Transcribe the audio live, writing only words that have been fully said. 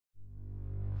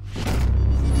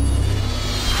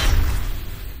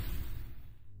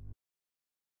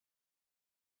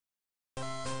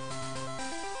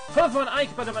Hello everyone, I'm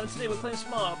Spider-Man, and today we're playing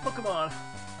smart Pokemon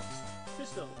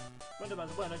Crystal.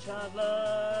 Randomized winner, ChildLocke.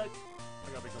 I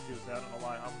got a bit confused there, I don't know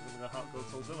why. I was going to go Heart Gold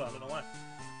Soul Silver, I don't know why.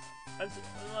 And in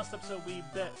the last episode we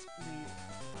bet the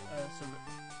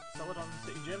Cerulean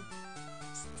City Gym.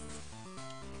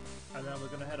 And then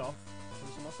we're going to head off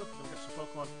to some more stuff. We're going to get some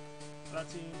Pokemon. And our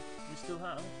team, we still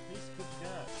have these good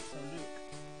guys. So Luke,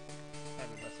 kind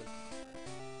of impressive.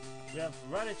 We have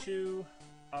Raichu,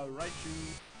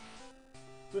 Raichu,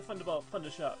 with Thunderbolt,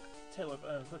 Thundershock, Tail Whip,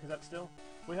 Quick Attack still.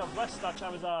 We have Westar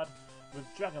Charizard with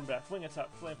Dragon Breath, Wing Attack,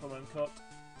 Flamethrower and Cut.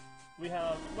 We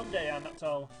have Monday and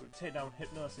Naptol with Takedown,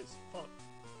 Hypnosis,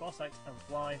 Foresight and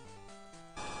Fly.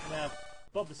 We have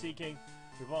Bob the Sea King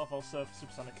with Waterfall, Surf,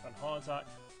 Supersonic and Horn Attack.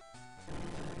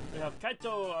 We have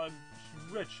Kaito and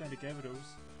Red Shiny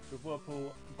Gyarados with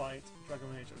Whirlpool, Bite,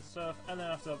 Dragon Rage and Surf. And then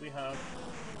after we have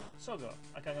Sogo,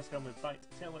 Kangaskhan with Bite,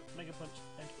 Tail Whip, Mega Punch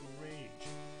and Rage.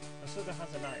 And Sogo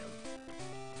has an iron.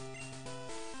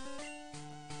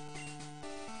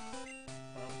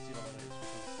 Let's see what that is,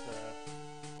 because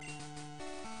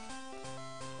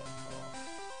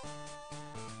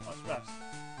it's grass.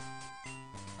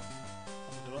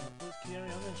 Let's carry on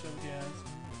and show you guys.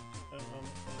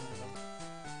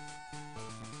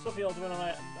 So if you're doing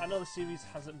alright, I know the series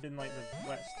hasn't been like the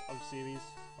best of series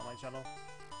on my channel.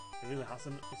 It really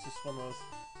hasn't. It's just one of those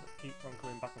that keeps on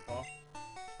coming back and forth.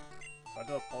 So I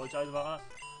do apologise about that.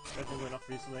 Everything going off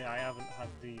recently, I haven't had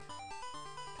the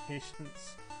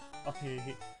patience of a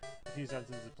few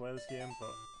sentences to play this game,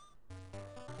 but...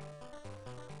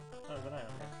 Oh, there's an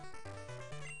iron here.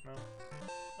 No?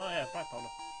 Oh yeah, Black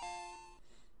Powder.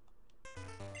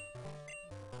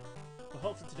 But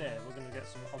hopefully today we're going to get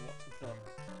some homework done.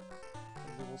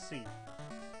 And we will see.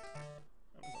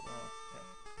 That was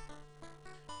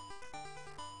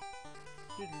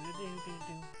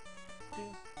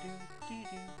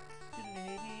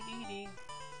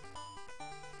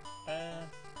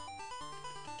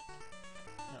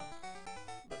no.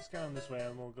 Let's go on this way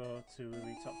and we'll go to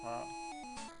the top part.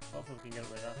 Hopefully we can get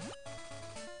it later.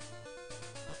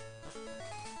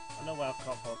 I know where I've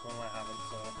caught Pokemon where I haven't,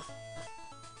 so...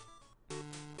 I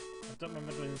don't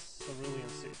remember doing Cerulean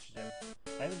City Gym.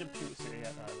 I haven't done Pewter City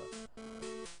yet either.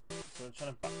 So I'm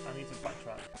trying to I need to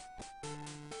backtrack.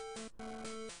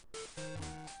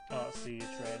 Oh, let's see your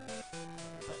trade.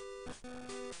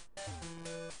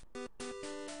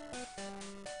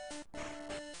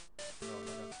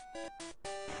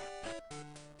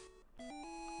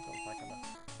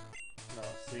 No.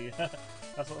 See,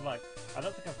 that's what I'm like. I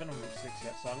don't think I've been on Route 6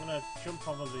 yet, so I'm gonna jump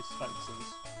over these fences.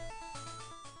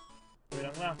 I mean,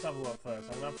 I'm gonna have to have a look first.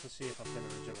 I'm gonna have to see if I've been in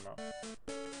the gym or not.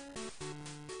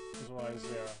 Otherwise,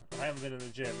 if I haven't been in the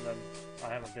gym, then I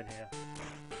haven't been here.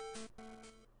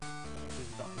 This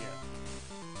is not here.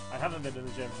 I haven't been in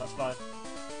the gym, that's fine.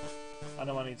 I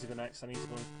know I need to go next. I need to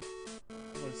go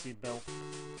and see Bill.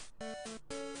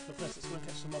 But first, let's go and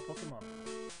catch some more Pokemon.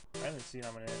 I haven't seen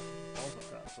how many balls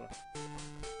I've got, so...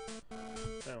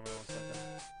 Bear with me 1 second.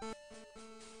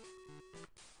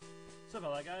 Sorry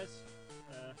about that, guys.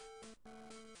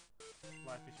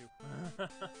 Life issue. Well,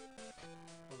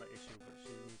 not issue, but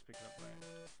she needs picking up right.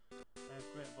 I have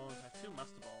great balls. I have 2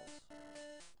 master balls.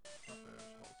 Not very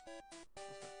much balls.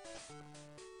 Let's go.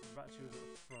 Raichu's at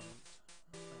the front.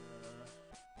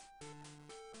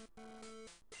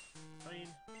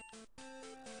 Fine.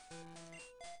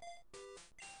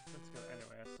 Let's go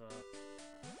anyway, so...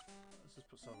 Let's just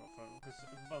put some up front, because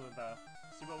above and there.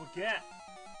 See what we get!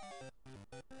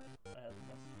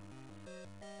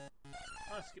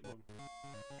 Oh, skip one.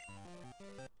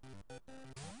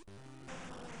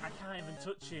 I can't even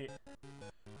touch it.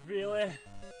 Really?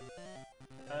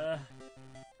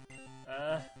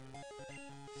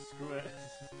 Screw it.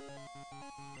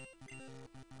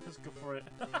 Just go for it.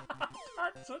 I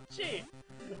can't touch it!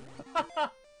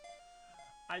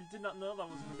 I did not know that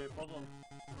was going to be a problem.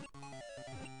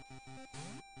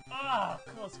 Ah!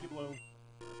 Come on, Skiploom.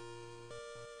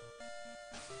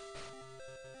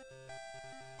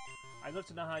 I'd love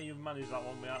to know how you've managed that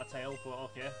one without a tail, but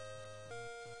okay.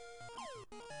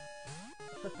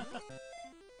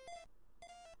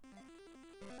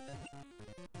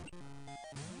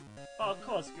 Oh, of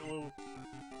course, Skiploom.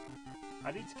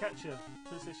 I need to catch you.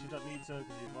 This issue you don't need to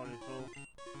because you've already full.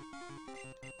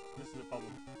 This is the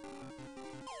problem.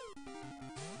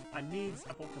 I need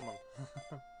a Pokemon.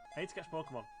 I need to catch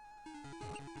Pokemon.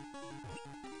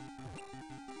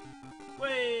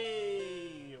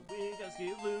 Way! We got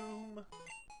Skiploom!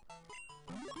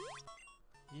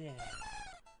 Yeah.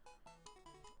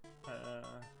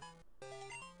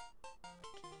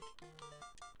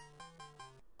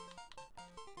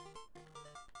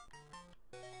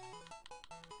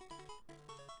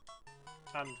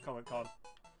 and Comic Con.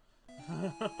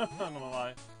 I'm not gonna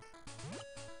lie.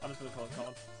 I'm just gonna call it Con,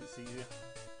 because it's easier.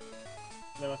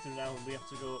 Then after now we have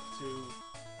to go up to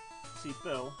see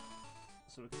Bill,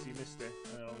 so we can see Misty, and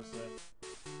then obviously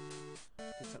we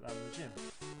can take that in the gym.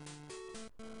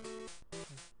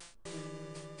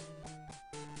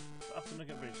 After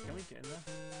Nugget Bridge, can we get in there?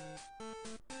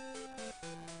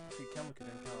 If we can, we can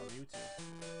encounter Mewtwo.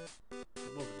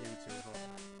 It will be Mewtwo as well.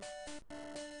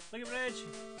 Nugget Bridge!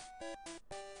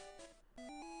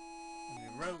 And we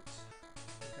wrote.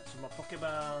 Catch some more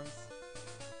Pokeballs.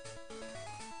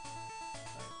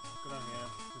 Right, go down here.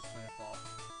 Just 24.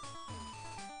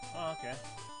 Oh, okay.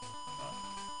 Oh.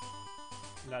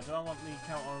 Now, do I want the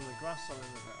count on the grass or in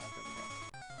the...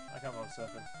 I can't go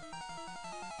surfing.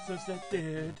 So it's that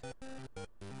dead.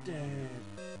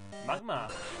 Magma!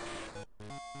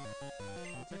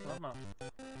 I'll take Magma.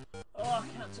 Oh, I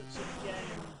can't touch it again!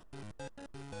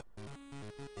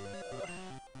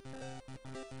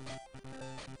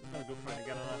 I'm gonna go for it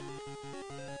again, aren't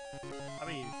I? I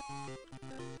mean...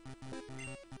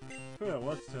 Well,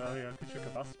 what's I could chuck a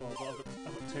basketball, but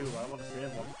I've got two, I want to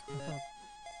save one.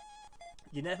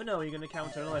 You never know, you're gonna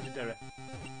counter a legendary.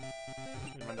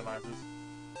 Randomizers.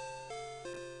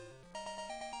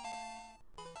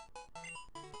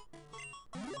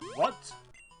 What?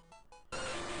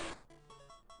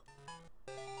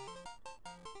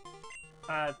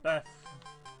 Beth.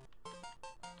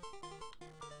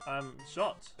 I'm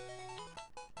shot.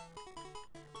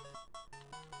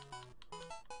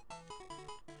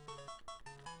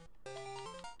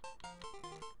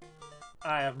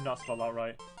 I have not spelled that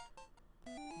right.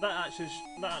 That actually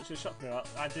shocked me.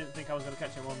 I didn't think I was going to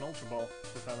catch him on an Ultra Ball,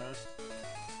 to be honest.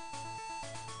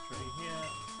 Tree here.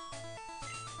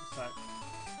 Looks like...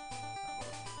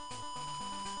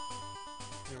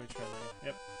 Here we try.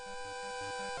 Yep.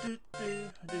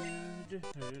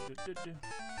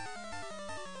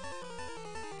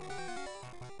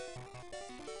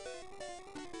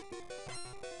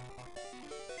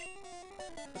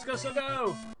 Let's go, so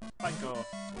go! Banco.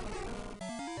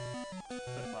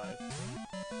 35.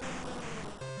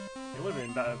 It would have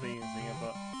been better being thinking,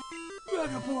 but...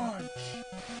 Mega Punch!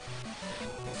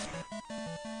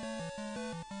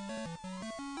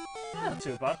 Not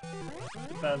too bad.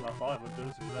 Better than I thought it would do, to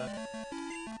be fair.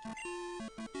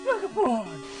 Mega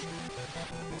Punch!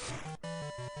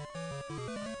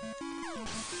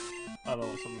 I don't know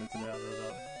what something to do out of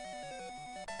that.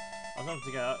 I'm going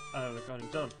to get a recording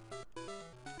done.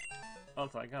 I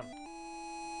don't think I can.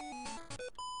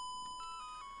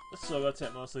 Let's still go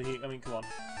take most of the heat. I mean, come on.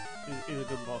 He's a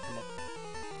good Pokemon.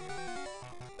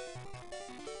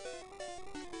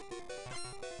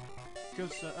 Go,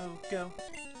 so go.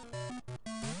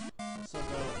 So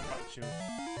go, catch you.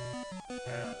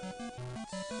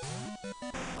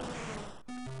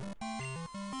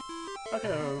 I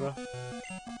can't remember.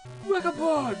 Mega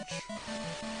Punch!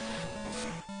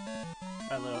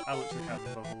 I literally can't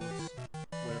remember who was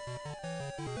with.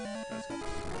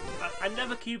 I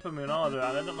never keep them in order,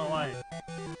 and I don't know why.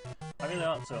 I really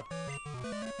ought to.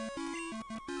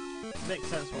 It makes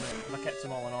sense when I kept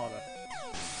them all in order.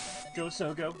 Go,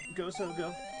 so go. Go, so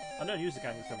go. I don't use the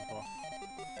Kangaskhan before.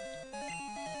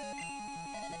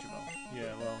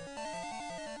 Yeah, well.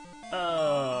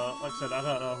 Like I said, I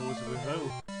don't know who's with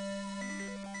who.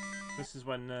 This is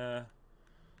when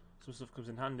some stuff comes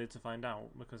in handy to find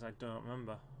out, because I don't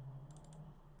remember.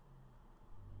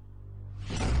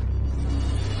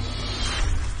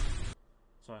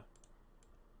 Sorry.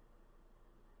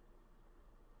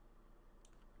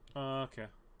 Okay.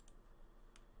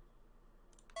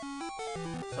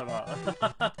 Sorry about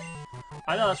that.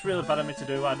 I know that's really bad of me to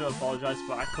do, I do apologise,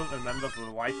 but I couldn't remember for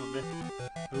the life of me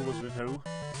who was with who.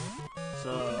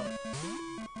 So,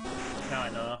 now I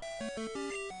know.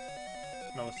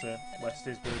 No, it's West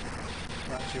is good.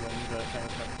 Raichu and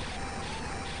Kangaskhan.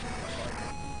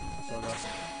 That's all that.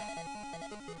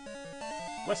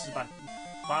 West is by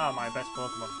far my best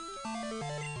Pokemon.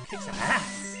 Kicks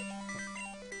ass!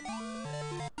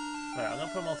 Right, I'm gonna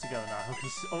put them all together now,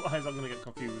 because otherwise I'm gonna get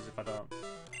confused if I don't.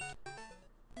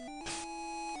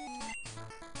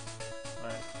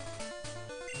 Right.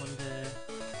 Monday,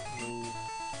 Blue,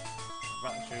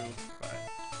 Raichu, right.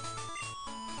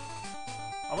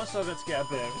 I'm also going to get a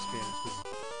bit of experience, because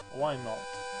why not?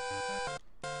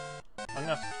 I'm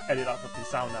gonna have to edit that fucking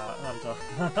sound out,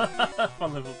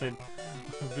 from the flipping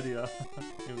video.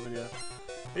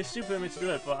 It's stupid of me to do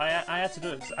it, but I had to do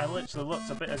it because I literally looked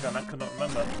a bit ago and I could not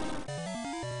remember.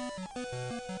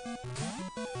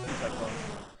 These headphones.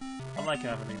 I'm liking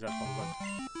having these headphones on.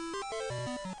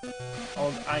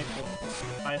 Old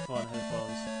iPhone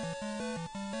headphones.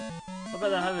 I bet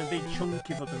they're having big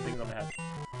chunky fucking things on my head.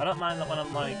 I don't mind that when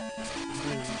I'm like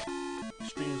doing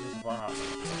streams and stuff like that.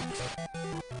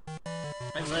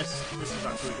 And this is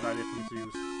actually a good idea for me to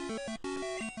use.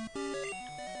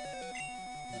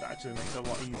 It actually makes it a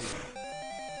lot easier.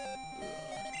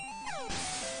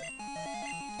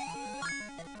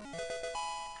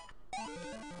 I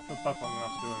feel bad for what I'm gonna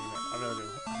have to do in a minute. I really do.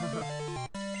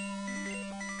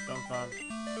 Don't fan.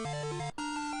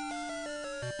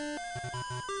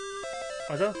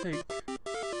 I don't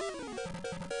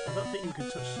think you can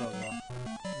touch sword though.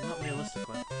 Not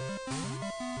realistically.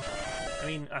 I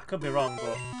mean, I could be wrong,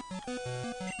 but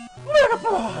Mega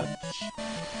Punch!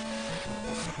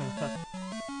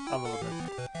 I love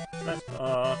it. Nice.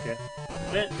 Oh, okay.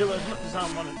 Didn't do as much as I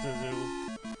wanted to do.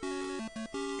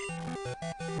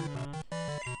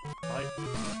 Right.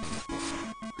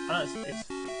 And it's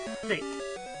thick.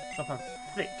 Stop on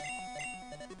thick.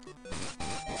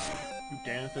 You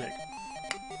damn thick.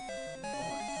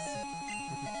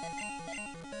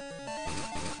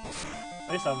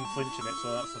 At least I'm flinching it, so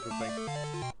that's a good thing.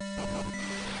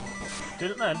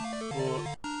 Didn't then, but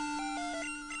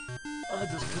I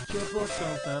just cut your butt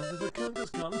down, fam. The conga's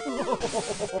gone. Oh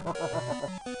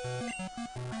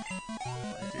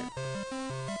dear.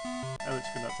 I wish I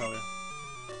could not tell you.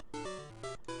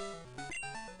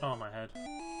 Oh, my head.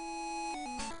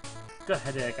 Got a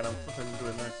headache and I'm flipping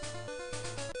doing this.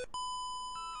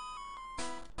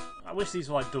 I wish these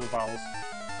were like double barrels.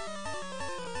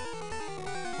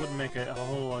 Wouldn't make it a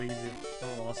whole lot easier. A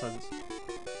whole lot of sense.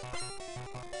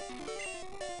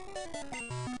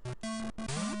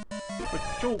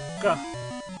 Pachoka!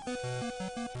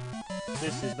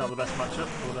 This is not the best matchup,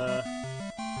 but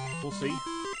we'll see.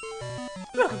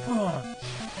 Look at Punch!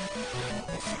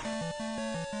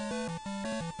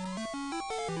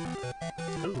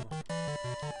 Ooh.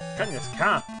 Kanga's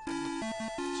cap!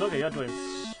 So okay, you're doing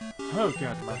so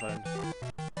good, my friend.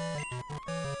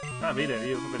 Nah, beat it.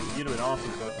 You're doing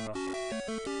awesome so far.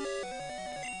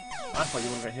 I thought you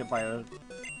were going to get hit by a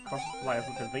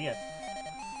flipping thingy.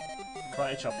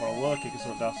 Karate chop or a low kick or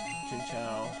something else. Chin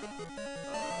chow.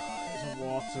 It's a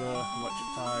water, electric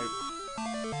type.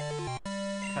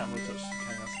 Can't really touch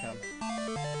Kanga's can.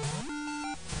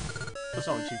 That's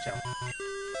only Chin chow.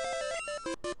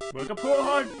 Mega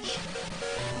Punch!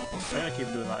 I'm gonna keep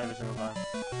doing that every single time.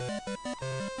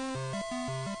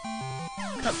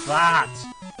 Look at that!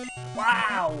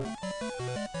 Wow!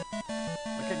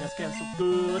 The Kanga's can so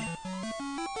good.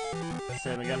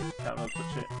 Same again, can't really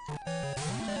touch it.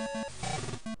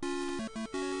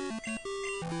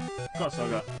 Go on,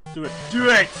 Soga. Do it! Do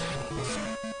it!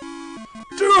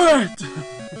 Do it!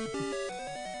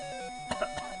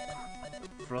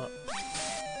 Front.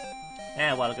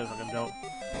 Yeah, well, I guess I can do.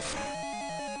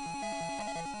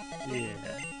 Yeah.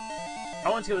 I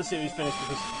want to get the series finished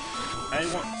because I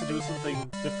want to do something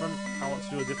different. I want to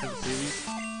do a different series.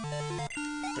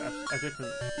 A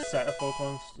different set of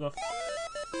Pokemon stuff.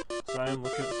 So I am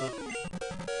looking at stuff.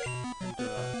 And do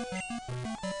that.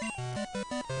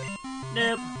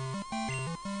 Nope.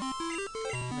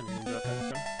 I don't even do that kind of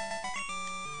stuff.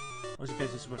 Unless you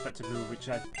face a super effective move, which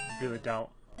I really doubt.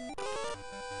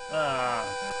 Ah,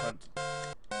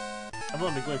 I've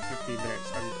only been going for 15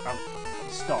 minutes and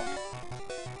I've stopped.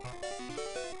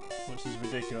 Which is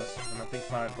ridiculous, and I think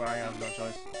I have no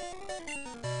choice.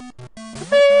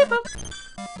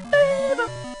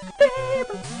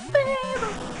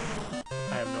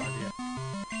 I have no idea.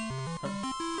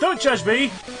 Don't judge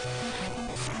me!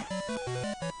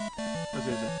 What is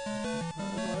it?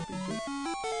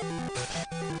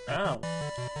 Ow.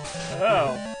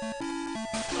 Ow.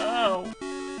 Ow.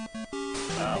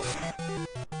 Ow.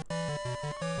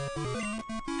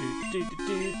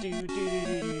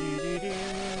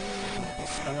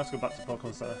 I'm gonna go back to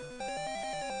Pokemon Center.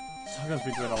 Soga's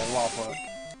been doing a lot of work.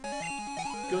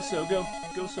 Go Sogo!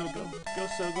 Go Sogo! Go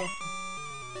Sogo!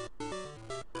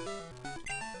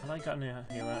 I like got near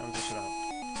here, right? I'm just shut up.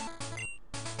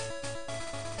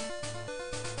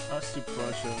 That's super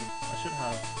potion. I should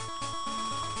have.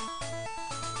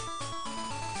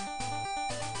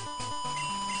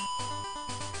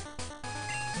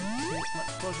 Max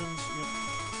potions, yep.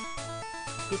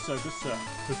 Good sir, good sir.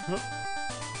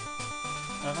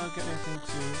 I don't get anything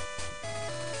to...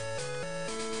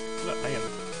 Look, hang on.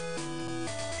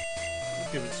 Let's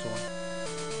give it to one.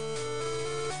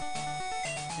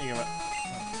 Here you go, mate.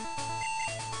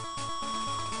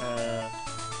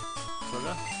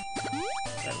 Sugar?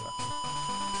 There we go.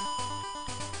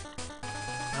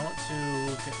 I want to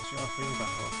get your thing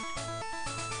back up.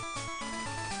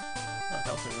 That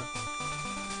helps me.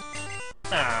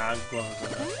 Ah, go on,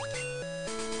 Sugar.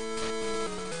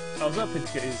 I was hoping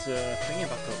to get his thingy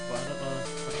back up, but I don't know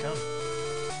if I can.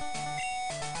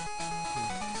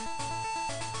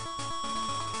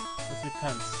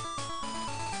 repent.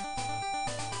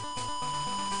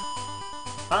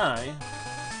 I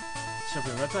shall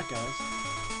be right back, guys.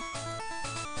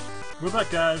 We're back,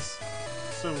 guys.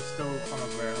 So we're still on our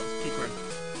way. Let's keep going.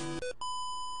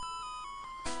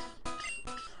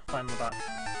 Finally back.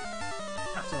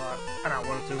 After like an hour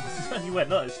or two. You went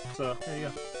nuts, so there you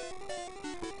go.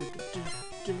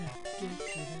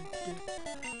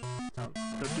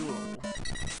 The duel.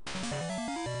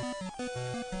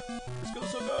 Let's go,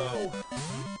 so go!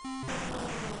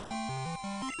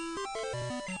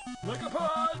 Like a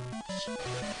punch!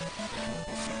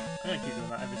 I'm gonna keep doing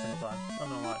that every single time. I don't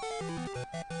know why.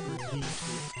 Repeat it.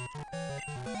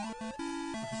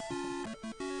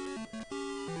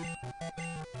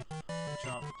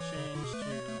 Jump, change to...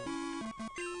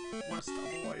 What's that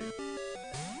boy?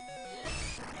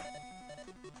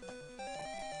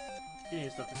 He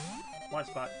needs nothing. White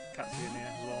spot, cat's in here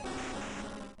as well.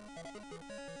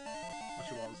 What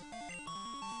she was.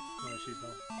 No, she's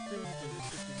not.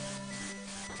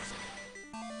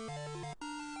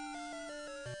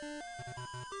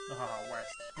 Ah,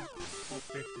 West.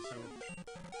 450, so...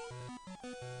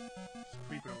 It's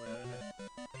creeping away, isn't it?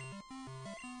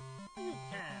 You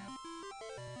can!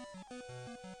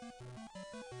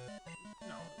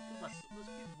 No, let's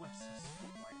give West a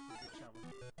spotlight for a bit, shall we?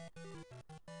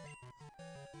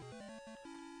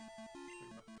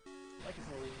 Like it's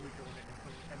all we're going in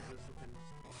and enters up in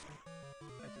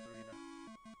enters arena.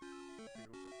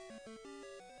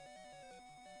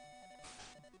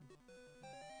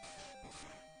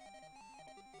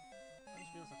 It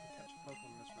just feels like I can catch a Pokemon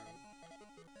in this room.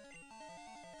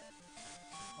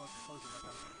 Oh, it's closing like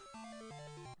that.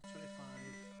 25.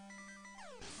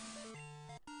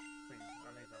 Please,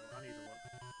 I need to look.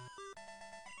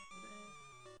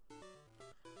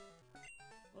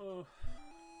 Oh.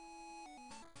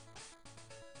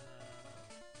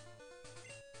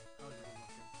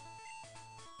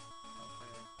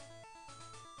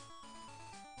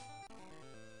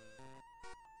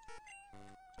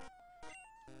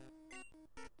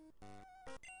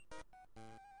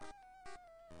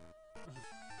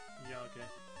 Yeah, okay.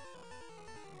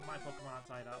 My Pokemon are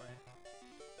tied out there.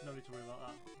 No need to worry about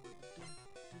that.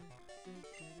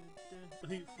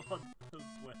 Elite Fun.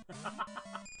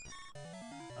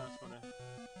 That's funny.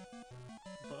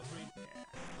 Butterfree? Yeah.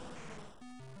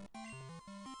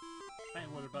 I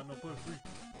ain't worried about no Butterfree.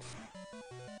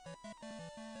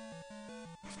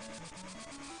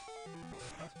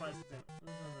 I'm surprised it didn't.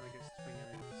 This is really good spring in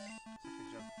it. Second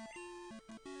jump.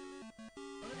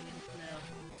 I'm gonna get it now.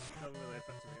 Not really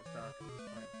affecting me, it's dark at this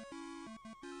point.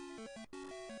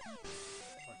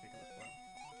 I think at this point.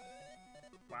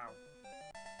 Wow.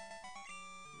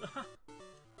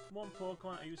 One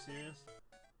Pokemon, are you serious?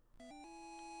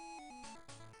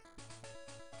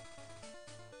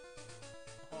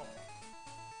 Oh.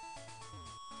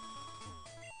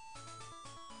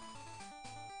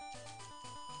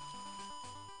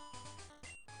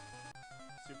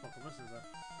 See what Pokemon this is there.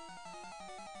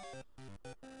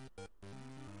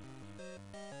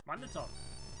 Magneton!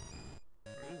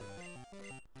 Really?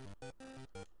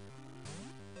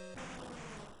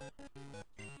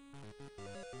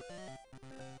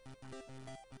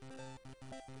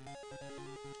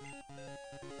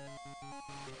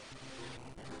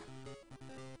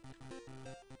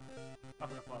 Up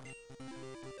in a flash.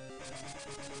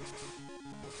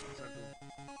 So cool.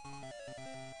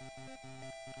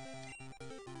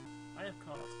 I have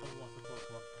caught a lot of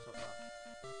Pokemon so far.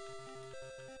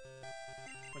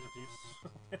 Where's your views?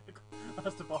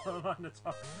 That's the bottom of the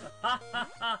top.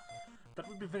 That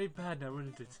would be very bad now,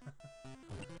 wouldn't it?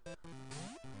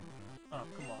 Oh,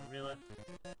 come on, really?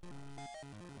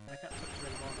 I can't touch you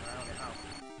anymore now, how?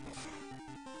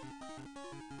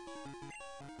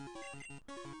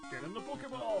 Get in the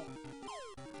Pokeball!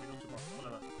 We don't tomorrow,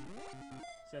 whatever.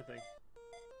 Same thing.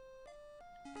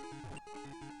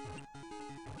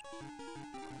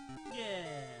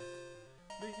 Yeah!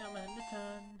 We got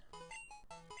Magneton!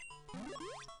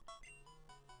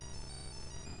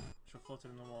 Should float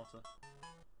in the water.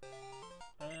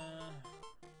 Do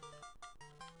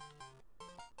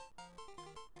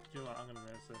you know what? I'm gonna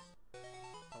notice this.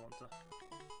 I want to.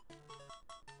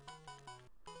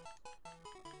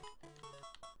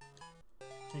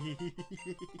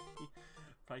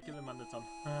 Probably kill the Magneton.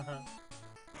 Right,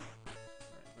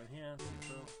 we're here,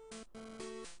 so.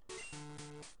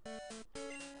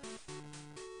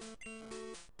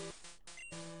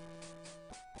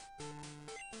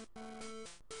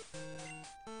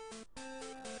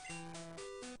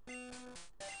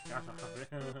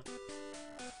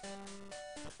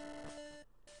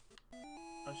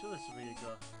 I'm sure this is where you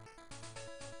go.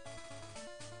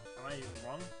 Am I even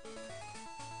wrong?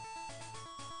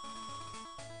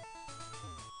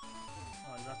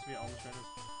 to be all the trainers.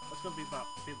 Let's go beat the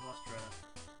last trainer.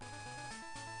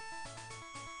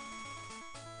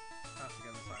 That's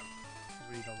again this time. Let's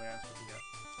read all the answers we can get.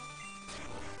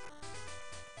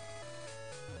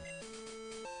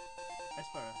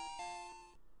 Espera.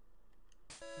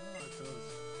 Oh, it does.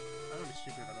 I'm gonna be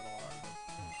stupid if I don't know what that does.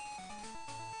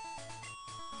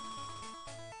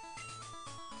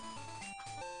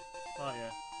 Oh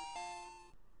yeah.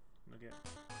 Okay.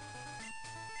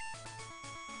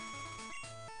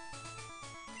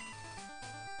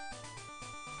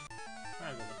 I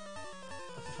don't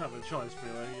have a choice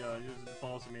really, you're just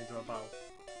forcing me into a battle.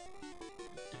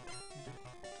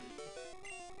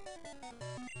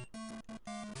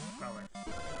 Probably. I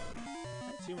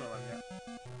haven't seen one of them yet.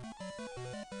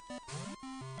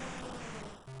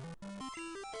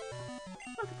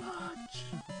 Mega Punch!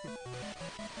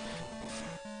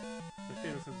 The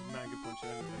famous is Mega Punch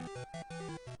and everything.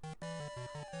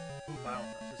 Oh wow,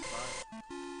 that's just fine.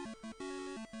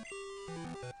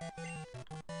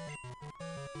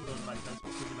 Doesn't make sense,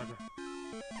 but doesn't matter.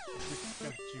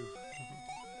 Got you.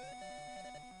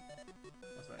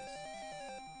 What's next?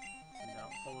 Send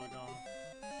out Polygon.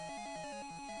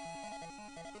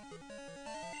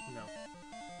 No.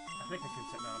 I think I can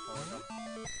set down a Polygon.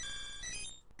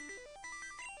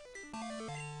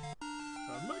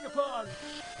 So, Mega Punch!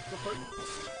 Go for it!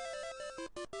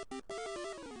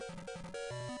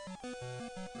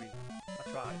 I mean, I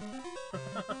tried.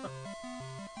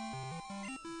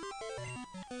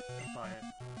 Fine.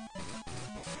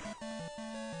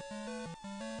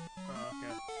 Oh,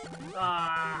 okay.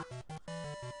 Ah!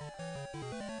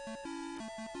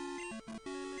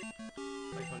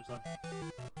 Mega Punch then.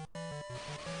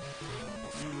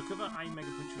 You recover I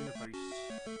Mega Punch you in the face.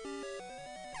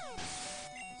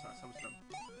 That's how it's done.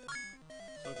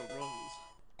 ChildLocke Rules.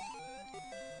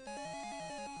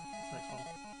 What's the next one?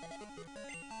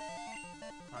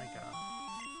 Tiger.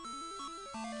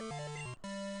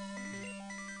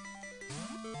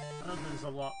 I don't think there's a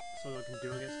lot I can do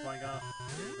against Flygar.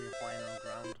 Maybe flying on the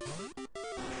ground.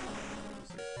 We'll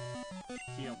see.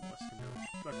 See how much can do.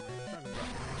 Dragon Dragon.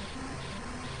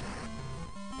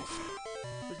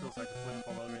 This looks like a flame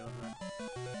follow reel, doesn't it?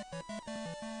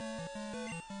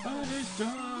 Turn it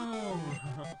down!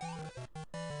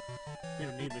 We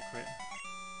don't need the crit.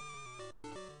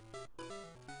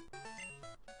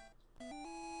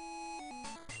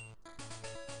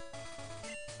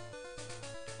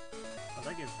 Oh,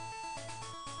 that gives.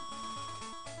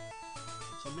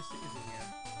 So Mystic is in here.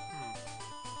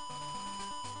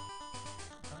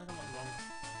 I think I'm not wrong.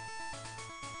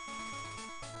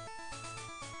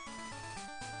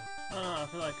 I don't know, I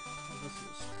feel like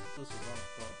this is wrong,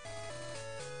 but...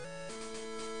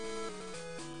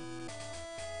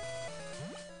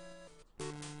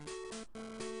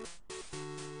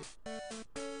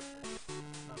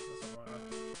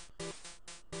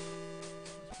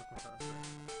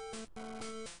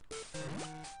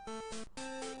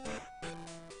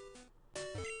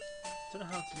 I don't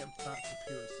know how to get back to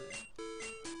Pure City.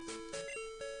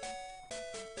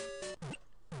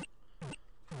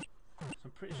 So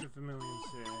I'm pretty sure Cerulean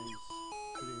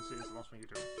City is the last one you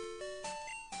do.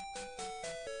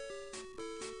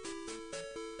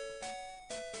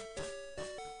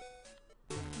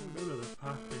 Remember the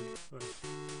path is first.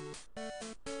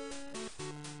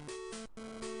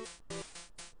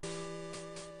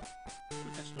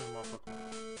 We'll catch no more Pokemon.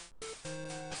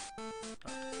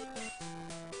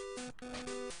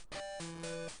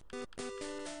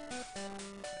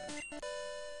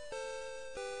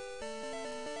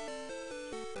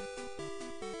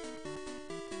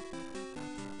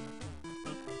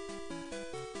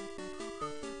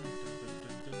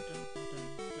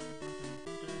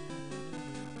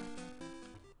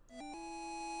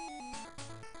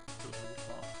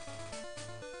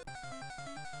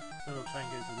 We'll try and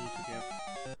get the lead to give.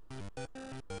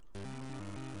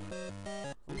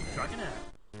 Ooh, Dragonair!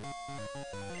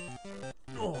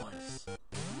 Nice!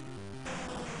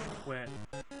 Wait.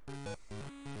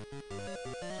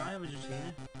 Do I have a Jutina?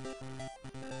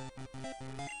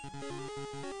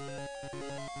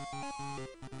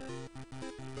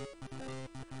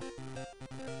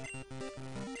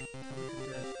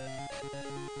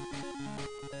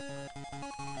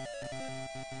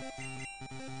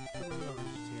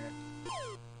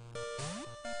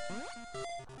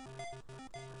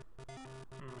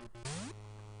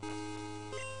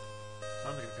 I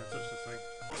don't think I can touch this thing.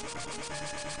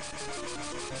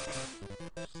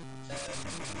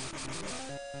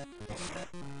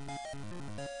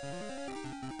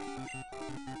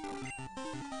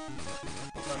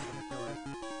 That's gonna kill it.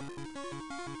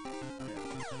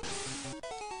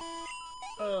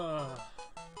 I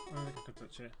don't think I can touch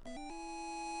actually.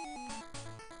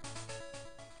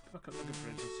 Look at the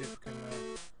bridge and see if we can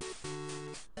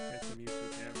get some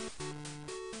YouTube here.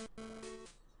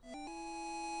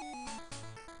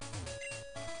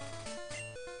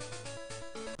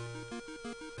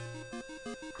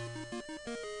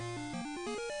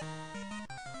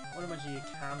 I would imagine you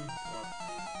can, but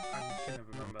I can never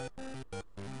remember.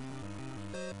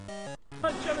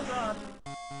 Charizard!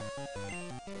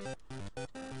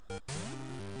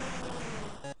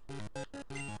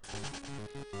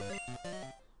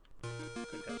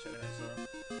 Could catch it anyway, so.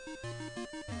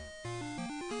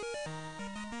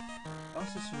 Oh,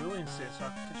 it's a Cerulean City, so I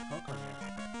can catch Pokemon here.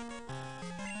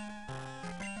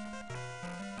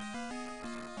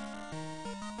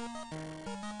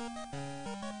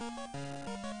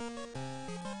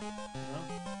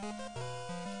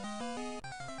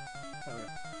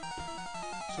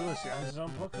 Cerulean City has his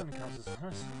own Pokemon encounters.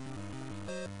 Nice.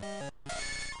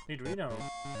 Need Reno.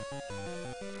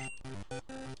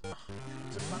 Oh,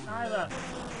 took my eye there.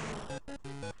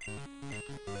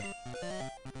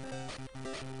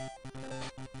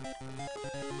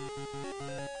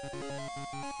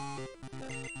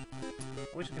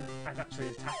 I wish I'd actually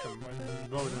attack him when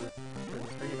loaded with the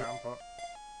three down, but.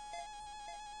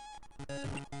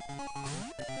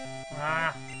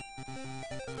 Ah!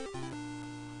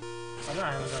 I don't know how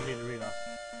I need a rerun.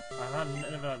 I've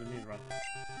never had a need run.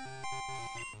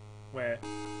 Where?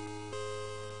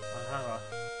 Aha.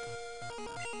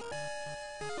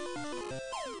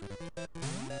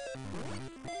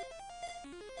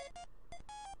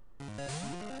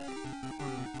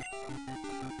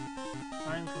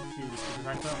 I'm confused because I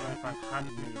don't know if I've had a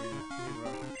need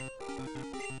run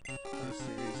in this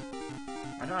series.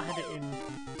 I know I had it in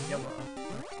yellow.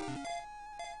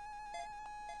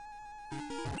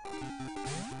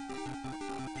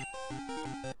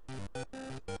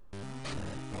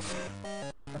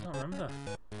 I don't remember.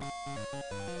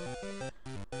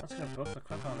 That's gonna book the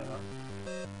crap out of that.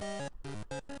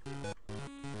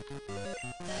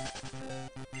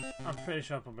 I'm pretty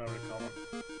sure I'll probably recall it.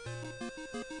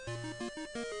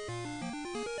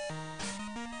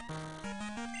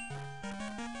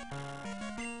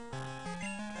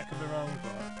 I could be wrong,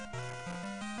 but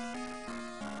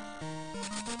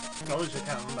I always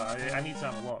can't remember. I need to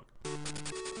have a look.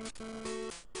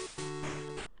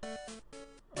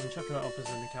 I'm checking that up as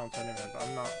an encounter anyway, but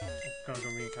I'm not going to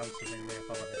re-encounter something if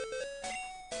I want it.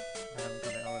 I haven't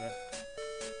got it already.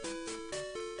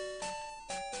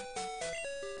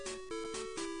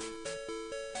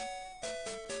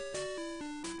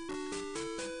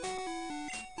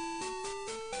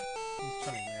 He's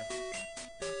trying here.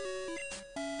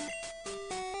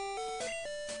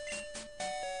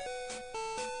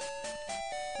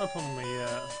 No problem with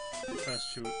the first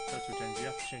two gens, you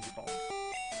have to change your box.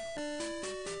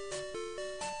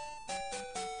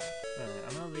 I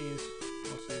know these,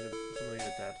 mostly some of these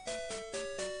are dead.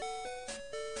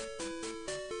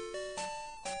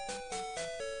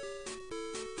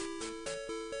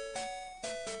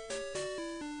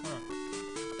 Huh.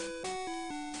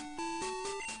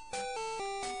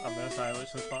 I'll be honest, I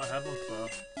literally thought I had one, so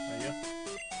there you go.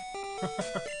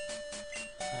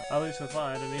 I literally thought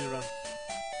I had a need run.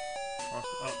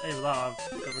 Either that, I've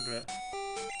got rid of it.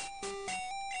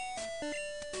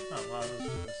 Oh wow, let's do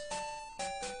this.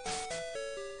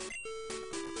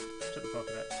 Check the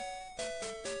Pokédex.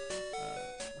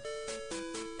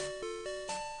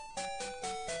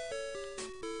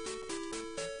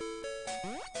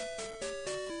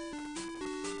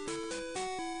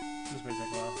 This may take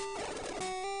a while.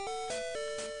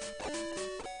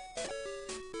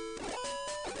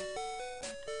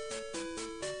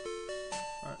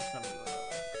 Let's have a look.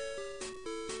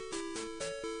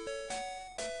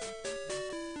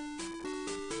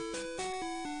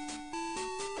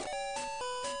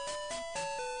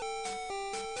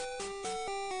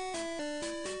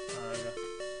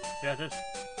 Yeah, I did.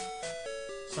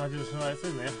 So I did the right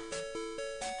thing there.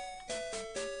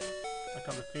 I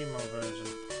got the female version,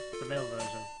 the male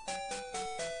version.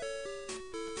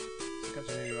 So catch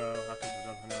a new I could have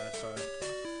done anyway, so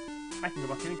I can go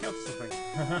back in and encounter something.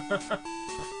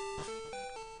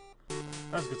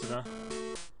 That's good to know.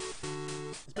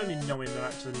 It's better me knowing they're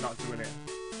actually not doing it.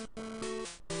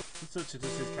 Such a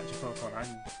just is catch a Pokemon.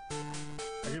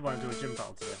 I did want to do a gym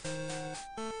battle today.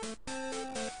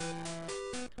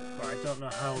 But I don't know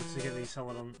how to get these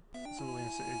Cerulean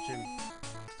City gym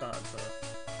started, so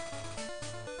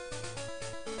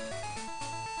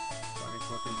I need to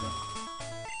look into it.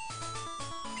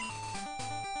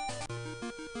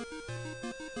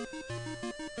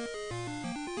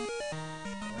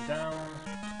 Going down.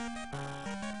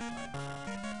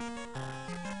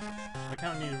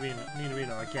 can't need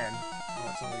arena again. Oh,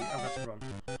 that's only, I've got to run.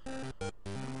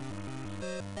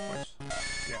 Which,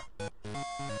 yeah.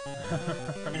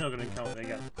 I'm not going to encounter it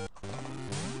again.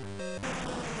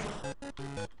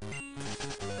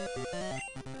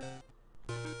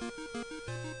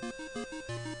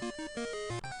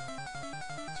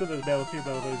 So there's a few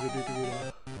those who do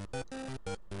arena.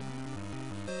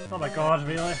 Oh my god,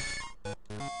 really?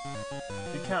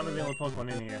 You can't be the only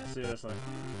Pokemon in here, seriously.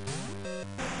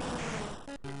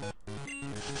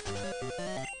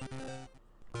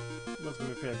 That's gonna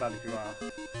be pretty bad if you are.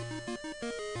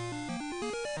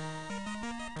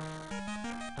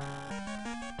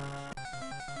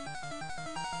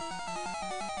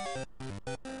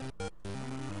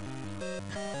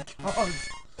 God!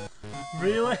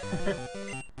 Really?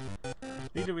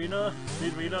 Need arena?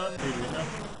 Need arena? Need arena?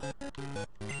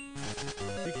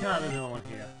 You can't be the only one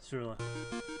here, surely.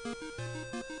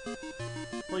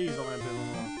 Please don't let me be the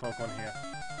only one Pokemon here.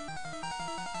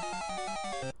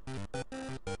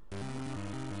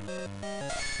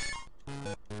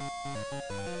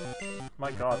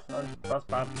 My god, that's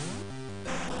bad.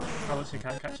 I literally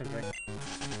can't catch anything.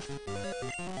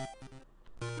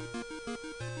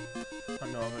 I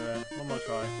know, I'm gonna one more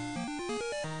try.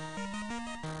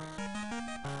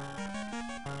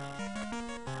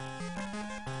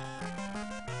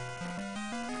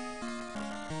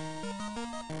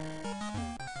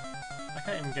 I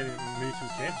can't even get him moved to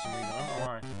his cave for some reason, I don't know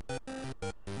why.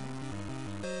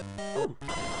 Ooh!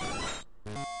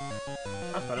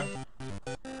 That's better.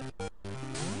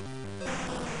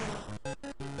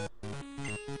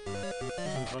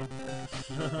 This one's fun.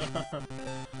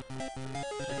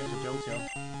 Check out the Jolteon.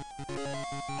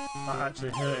 Not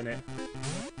actually hurting it.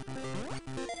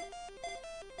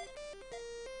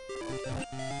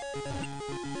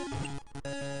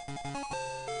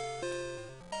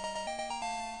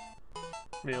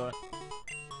 Really?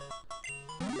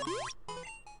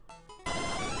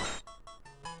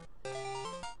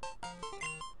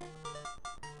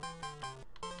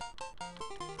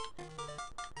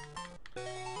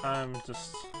 I'm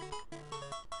just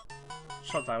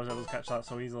shocked that I was able to catch that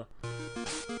so easily.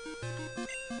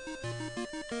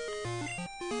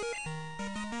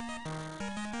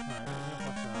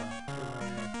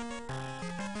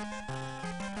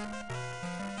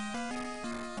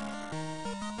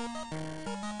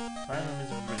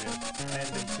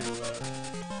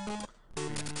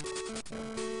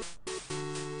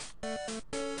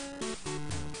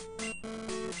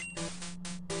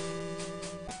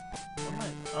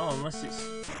 Oh, unless it's...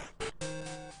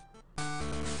 Oh,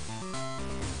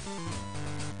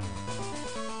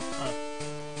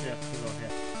 yeah, we'll go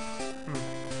here.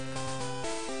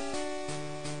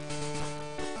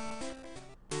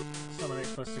 So my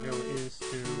next place to go is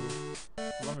to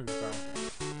Londontown.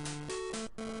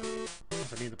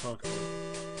 Because I need the Pokemon.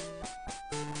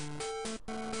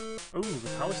 Ooh, the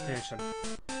power station.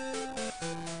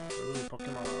 Ooh,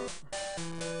 Pokemon.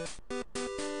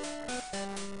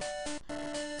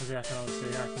 I can obviously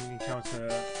I can encounter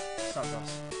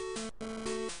Sandos.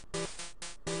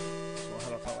 So I'll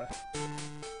head off that way.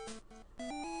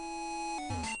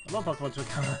 I'm not Pokemon to a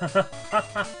camera.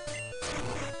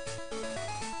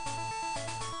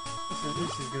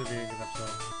 This is gonna be a good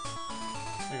episode.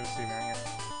 You're gonna see me hanging.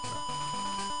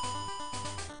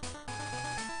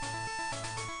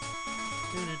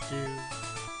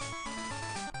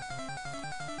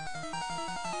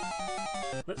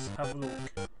 Let's have a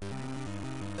look.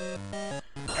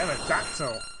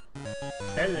 Aerodactyl!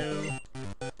 Hello!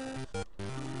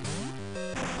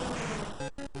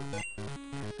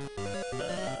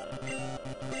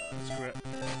 Screw it.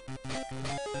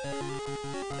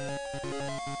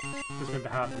 This is going to be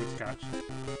hard for me to catch.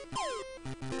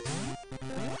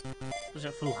 Just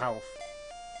at full health.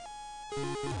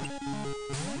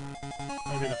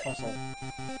 Maybe in a fossil.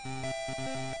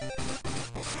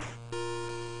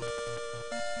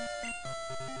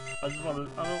 I just want to,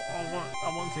 I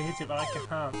want to hit it, but I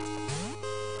can't.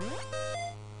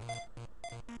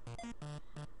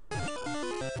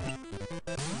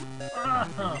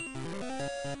 Ah!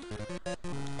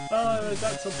 Oh,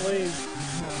 that's a please.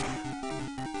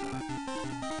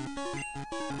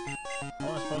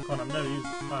 Honest Pokemon, I've never used.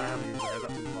 Oh, I haven't used it.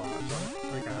 That's before, actually. I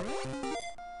think I have.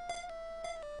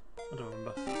 I don't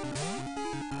remember.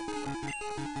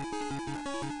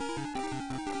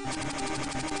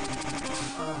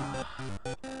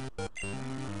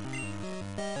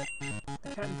 I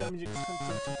can't damage it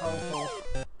because it's too powerful.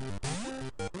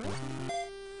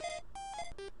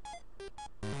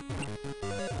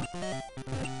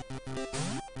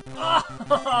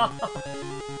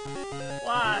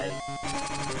 Why?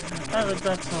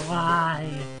 That's a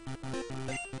lie.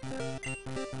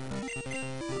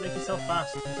 Make yourself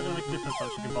fast. It's not going to make a difference how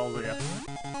much you can bowl with you.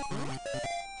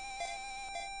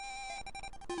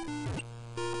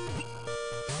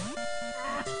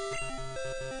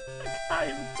 I can't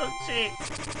even touch it!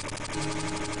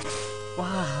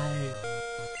 Why?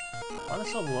 Why are they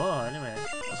so low anyway?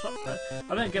 That's what,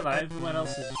 I don't get that. Everyone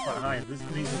else is quite high. These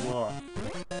are low.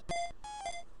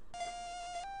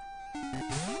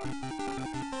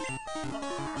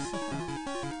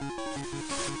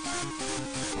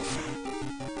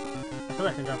 I feel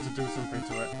like I'm going to have to do something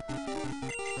to it.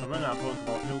 So I'm running out of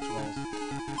Pokeball filter rolls.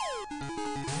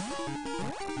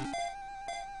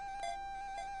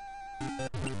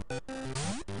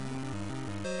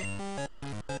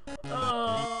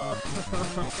 Oh!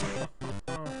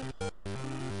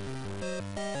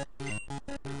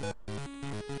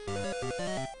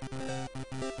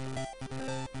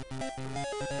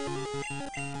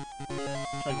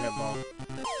 Try and get ball.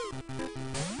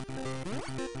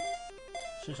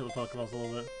 Switch up the Pokeballs a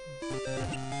little bit.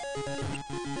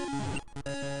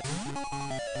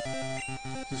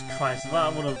 Jesus Christ, if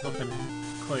that would have fucking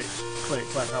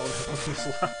clicked like that would have fucking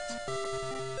slapped.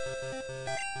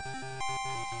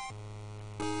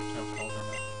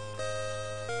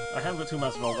 I have got 2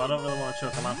 Master Balls, but I don't really want to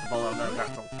chuck a Master Ball out of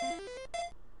Pterodactyl.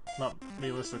 Not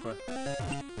realistically.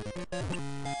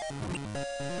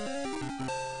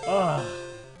 Oh!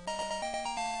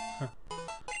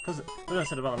 Because what I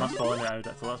said about the Master Ball in the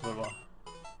Pterodactyl, that's what it was.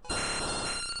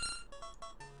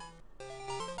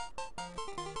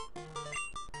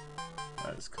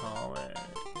 Let's call it...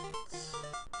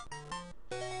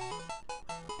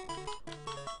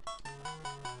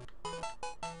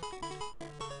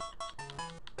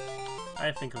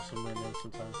 I think of some weird names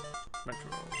sometimes. Metro.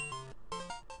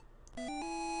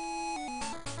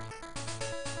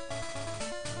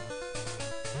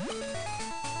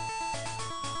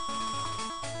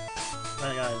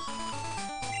 Right, guys.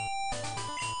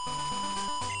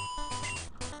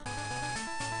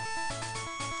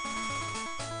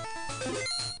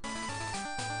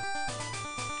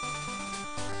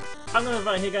 I'm gonna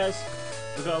invite here, guys.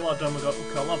 We've got a lot done. We've got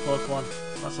a lot of Pokemon.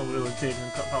 That's all we really did,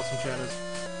 and cut out some trainers.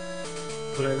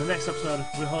 But in the next episode,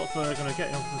 we're hopefully going to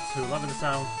get over to Lavender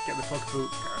Town, get the Pokeboot,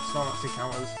 Snorlax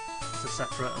encounters, to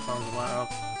separate and sounds like that.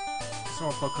 Some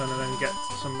more Pokemon and then get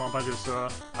some more badges. So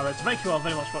I'd like to thank you all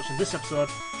very much for watching this episode.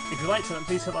 If you liked it, then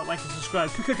please hit that like and subscribe.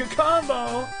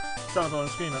 Combo! Down below on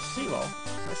the screen. I'll see you all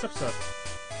next episode.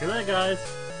 See you later, guys.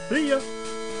 See ya!